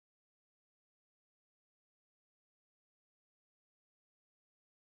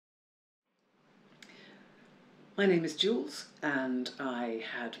My name is Jules, and I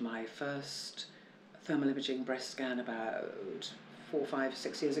had my first thermal imaging breast scan about 4, 5,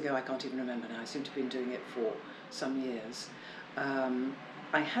 6 years ago. I can't even remember now. I seem to have been doing it for some years.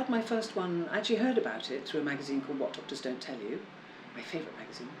 I had my first one, I actually heard about it through a magazine called What Doctors Don't Tell You, my favourite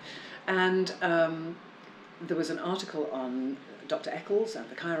magazine, and there was an article on Dr. Eccles and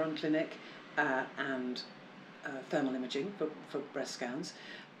the Chiron clinic and thermal imaging for breast scans.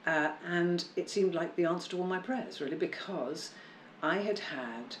 And it seemed like the answer to all my prayers, really, because I had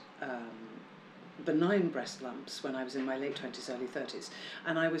had benign breast lumps when I was in my late 20s, early 30s,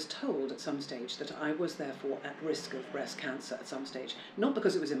 and I was told at some stage that I was therefore at risk of breast cancer at some stage, not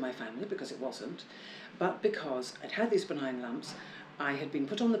because it was in my family, because it wasn't, but because I'd had these benign lumps. I had been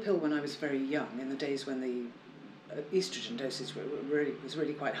put on the pill when I was very young, in the days when the estrogen doses was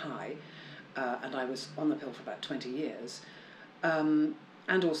really quite high, and I was on the pill for about 20 years.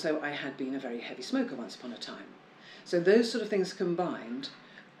 And also I had been a very heavy smoker once upon a time. So those sort of things combined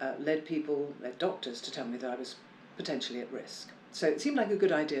led doctors to tell me that I was potentially at risk. So it seemed like a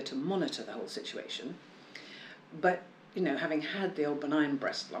good idea to monitor the whole situation. But, you know, having had the old benign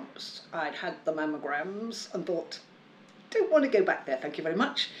breast lumps, I'd had the mammograms and thought, don't want to go back there, thank you very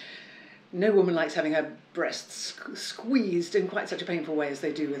much. No woman likes having her breasts squeezed in quite such a painful way as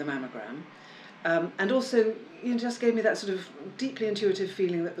they do with a mammogram. And also, it just gave me that sort of deeply intuitive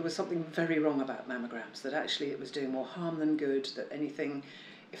feeling that there was something very wrong about mammograms, that actually it was doing more harm than good, that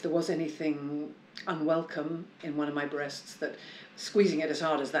if there was anything unwelcome in one of my breasts, that squeezing it as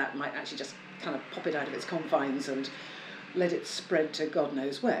hard as that might actually just kind of pop it out of its confines and let it spread to God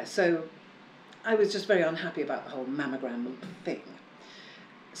knows where. So I was just very unhappy about the whole mammogram thing.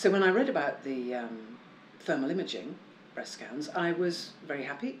 So when I read about the thermal imaging breast scans, I was very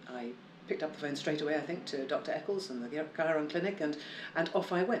happy. I picked up the phone straight away, I think, to Dr. Eccles and the Chiron clinic, and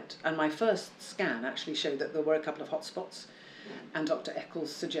off I went. And my first scan actually showed that there were a couple of hot spots, and Dr.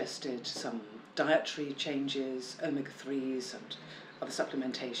 Eccles suggested some dietary changes, omega-3s and other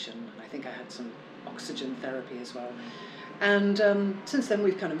supplementation, and I think I had some oxygen therapy as well. And since then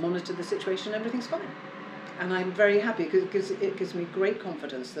we've kind of monitored the situation and everything's fine. And I'm very happy because it gives me great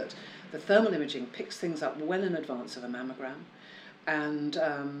confidence that the thermal imaging picks things up well in advance of a mammogram. And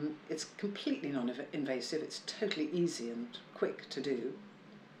it's completely non-invasive, it's totally easy and quick to do.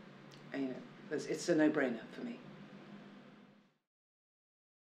 And, you know, it's a no-brainer for me.